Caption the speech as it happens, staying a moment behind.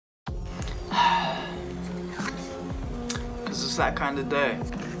just that kind of day.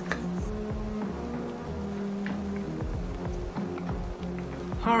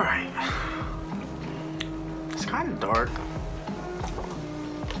 Alright. It's kind of dark.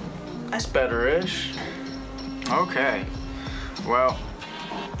 That's better-ish. Okay. Well,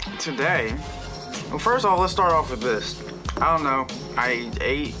 today... Well, first off, let's start off with this. I don't know. I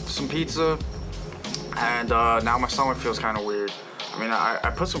ate some pizza, and now my stomach feels kind of weird. I mean,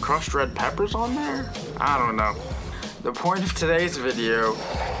 I put some crushed red peppers on there? I don't know. The point of today's video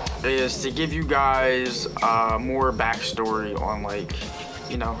is to give you guys more backstory on, like,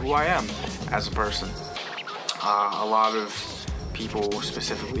 you know, who I am as a person. A lot of people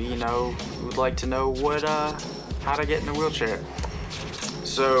specifically, you know, would like to know what, how to get in a wheelchair.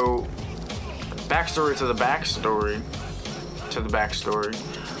 So, backstory to the backstory.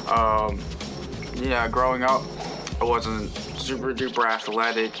 Yeah, growing up, I wasn't super duper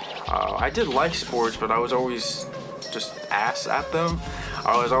athletic. I did like sports, but I was always just ass at them.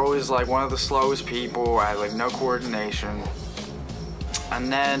 I was always like one of the slowest people. I had like no coordination.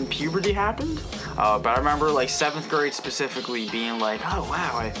 And then puberty happened. But I remember like 7th grade specifically being like, oh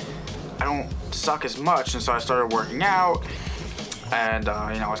wow, I don't suck as much. And so I started working out, and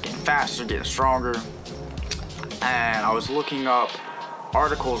you know, I was getting faster, getting stronger. And I was looking up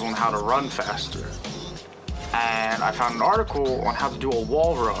articles on how to run faster. And I found an article on how to do a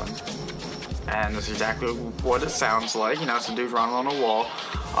wall run. And that's exactly what it sounds like. You know, it's a dude running on a wall.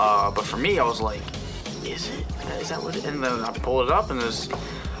 But for me, I was like, is that what it is? And then I pulled it up, and there's,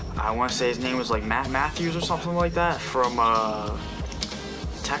 I want to say his name was like Matt Matthews or something like that from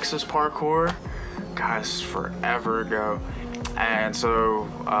Texas Parkour. Guys, forever ago. And so,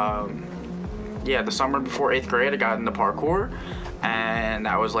 yeah, the summer before 8th grade, I got into parkour, and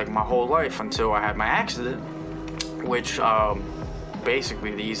that was like my whole life until I had my accident, which basically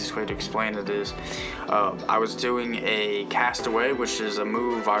the easiest way to explain it is I was doing a castaway, which is a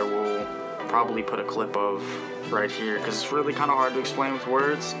move I will probably put a clip of right here because it's really kind of hard to explain with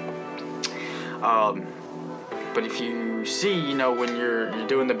words. But if you see, you know, when you're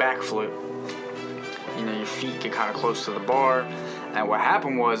doing the backflip, you know, your feet get kind of close to the bar. And what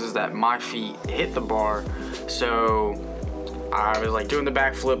happened was that my feet hit the bar, so I was like doing the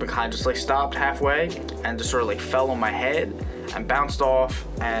backflip and kind of just like stopped halfway and just sort of like fell on my head and bounced off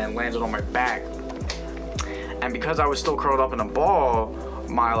and landed on my back. And because I was still curled up in a ball,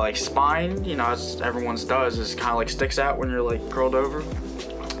 my like spine, you know, as everyone's does, is kind of like sticks out when you're like curled over.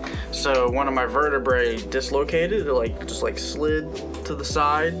 So one of my vertebrae dislocated, it like just like slid to the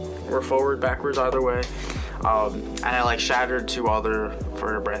side or forward, backwards, either way. And I like shattered 2 other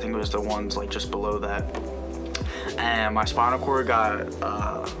vertebrae. I think it was the ones like just below that. And my spinal cord got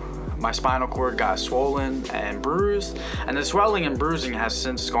swollen and bruised. And the swelling and bruising has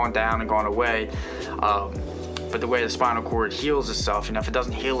since gone down and gone away. But the way the spinal cord heals itself, you know, if it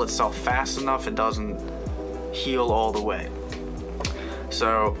doesn't heal itself fast enough, it doesn't heal all the way.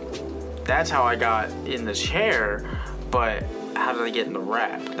 So that's how I got in the chair. But how did I get in the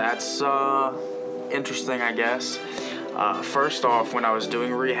rap? That's interesting, I guess. First off, when I was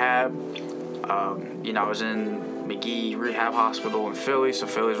doing rehab, you know, I was in McGee Rehab Hospital in Philly, so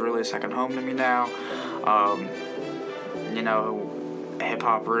Philly's really a second home to me now. You know,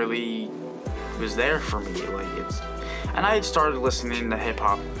 hip-hop really was there for me. Like, and I had started listening to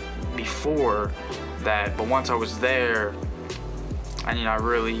hip-hop before that, but once I was there, and you know, I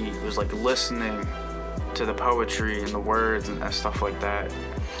really was like listening to the poetry and the words and stuff like that,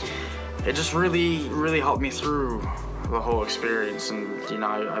 it just really helped me through the whole experience. And you know,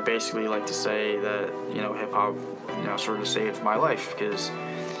 I basically like to say that, you know, hip-hop, you know, sort of saved my life, because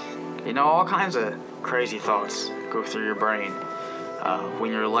you know, all kinds of crazy thoughts go through your brain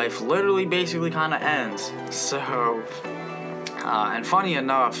when your life literally basically kind of ends. So and funny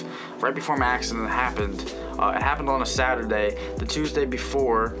enough, right before my accident happened, it happened on a Saturday. The Tuesday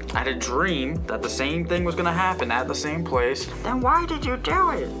before, I had a dream that the same thing was gonna happen at the same place. Then why did you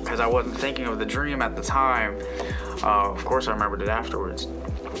do it? Because I wasn't thinking of the dream at the time. Of course I remembered it afterwards.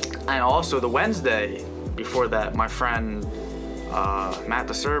 And also the Wednesday before that, my friend Matt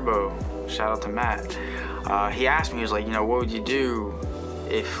DeCerbo, shout out to Matt, he asked me, he was like, you know, what would you do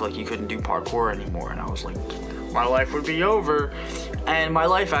if like you couldn't do parkour anymore? And I was like, my life would be over. And my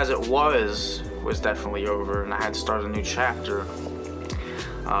life as it was definitely over, and I had to start a new chapter,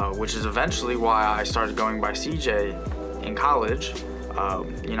 which is eventually why I started going by CJ in college.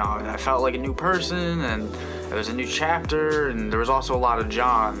 You know, I felt like a new person, and there was a new chapter, and there was also a lot of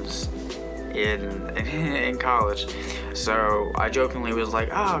Johns in college. So I jokingly was like,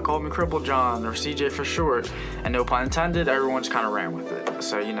 call me Cripple John, or CJ for short, and no pun intended, everyone just kind of ran with it.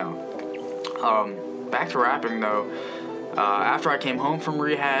 So, you know, back to rapping though. After I came home from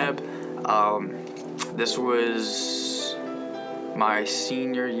rehab, this was my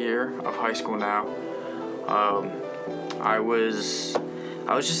senior year of high school now. I was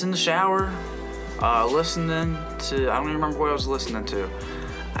just in the shower, listening to, I don't even remember what I was listening to,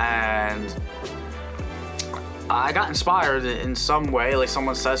 and I got inspired in some way. Like,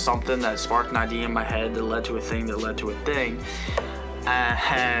 someone says something that sparked an idea in my head that led to a thing that led to a thing,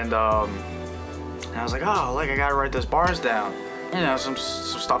 and I was like, oh, like, I gotta write those bars down. You know, some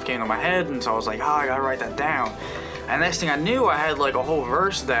stuff came to my head, and so I was like, oh, I gotta write that down. And next thing I knew, I had like a whole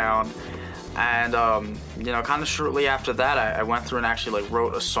verse down. And you know, kind of shortly after that, I went through and actually like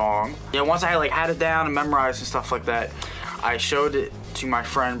wrote a song. You know, once I like had it down and memorized and stuff like that, I showed it to my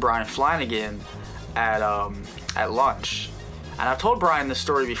friend Brian Flanagan at lunch. And I've told Brian this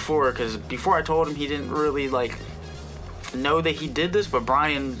story before, because before I told him, he didn't really like know that he did this, but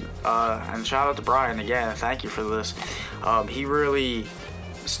Brian, and shout out to Brian again, thank you for this, he really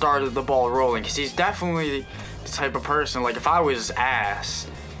started the ball rolling, because he's definitely the type of person, like, if I was ass,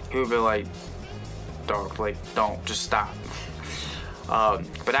 he would be like, dog, like, don't, just stop.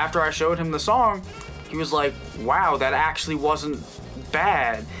 But after I showed him the song, he was like, wow, that actually wasn't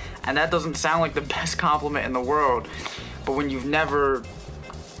bad, and that doesn't sound like the best compliment in the world. But when you've never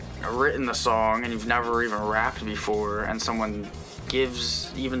written the song and you've never even rapped before, and someone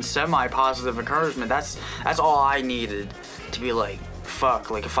gives even semi-positive encouragement, that's all I needed to be like,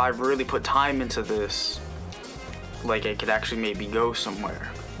 fuck, like, if I really put time into this, like, it could actually maybe go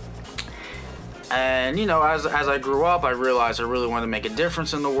somewhere. And, you know, as I grew up, I realized I really wanted to make a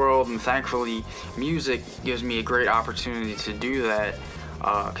difference in the world, and thankfully music gives me a great opportunity to do that,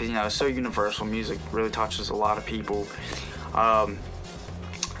 because, you know, it's so universal. Music really touches a lot of people.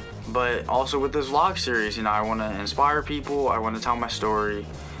 But also with this vlog series, you know, I want to inspire people, I want to tell my story,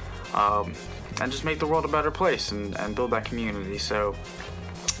 and just make the world a better place, and build that community. So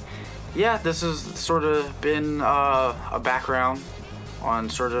yeah, this has sort of been a background on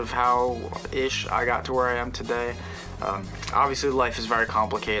sort of how-ish I got to where I am today. Obviously life is very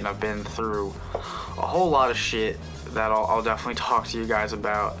complicated, I've been through a whole lot of shit that I'll definitely talk to you guys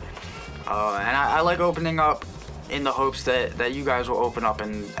about. And I like opening up in the hopes that you guys will open up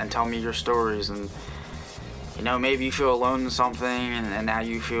and tell me your stories, and, you know, maybe you feel alone in something, and now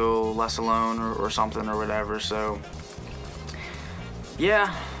you feel less alone or something or whatever. So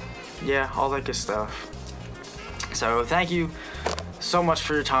yeah, all that good stuff. So thank you so much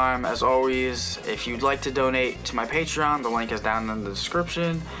for your time. As always, if you'd like to donate to my Patreon, the link is down in the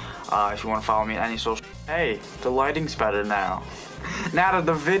description. If you want to follow me on any social, hey, the lighting's better now. Now that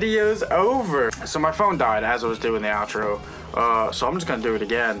the video's over. So my phone died as I was doing the outro, so I'm just gonna do it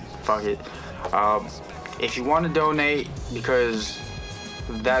again. Fuck it. If you want to donate, because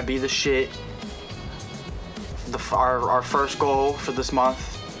that'd be the shit. Our first goal for this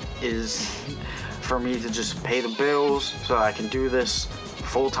month is for me to just pay the bills so I can do this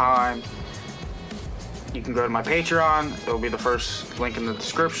full time. You can go to my Patreon. It'll be the first link in the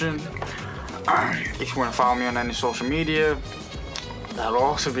description. If you want to follow me on any social media, that'll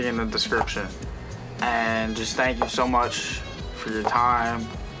also be in the description. And just thank you so much for your time.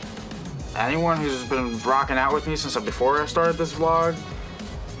 Anyone who's been rocking out with me since before I started this vlog,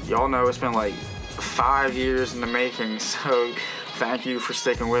 y'all know it's been like 5 years in the making, so thank you for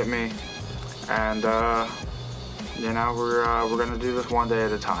sticking with me. And you know, we're gonna do this one day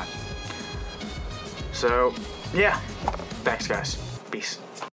at a time. So yeah, thanks guys, peace.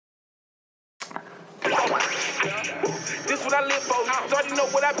 This what I live for. You already know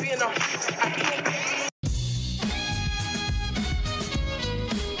what I been on.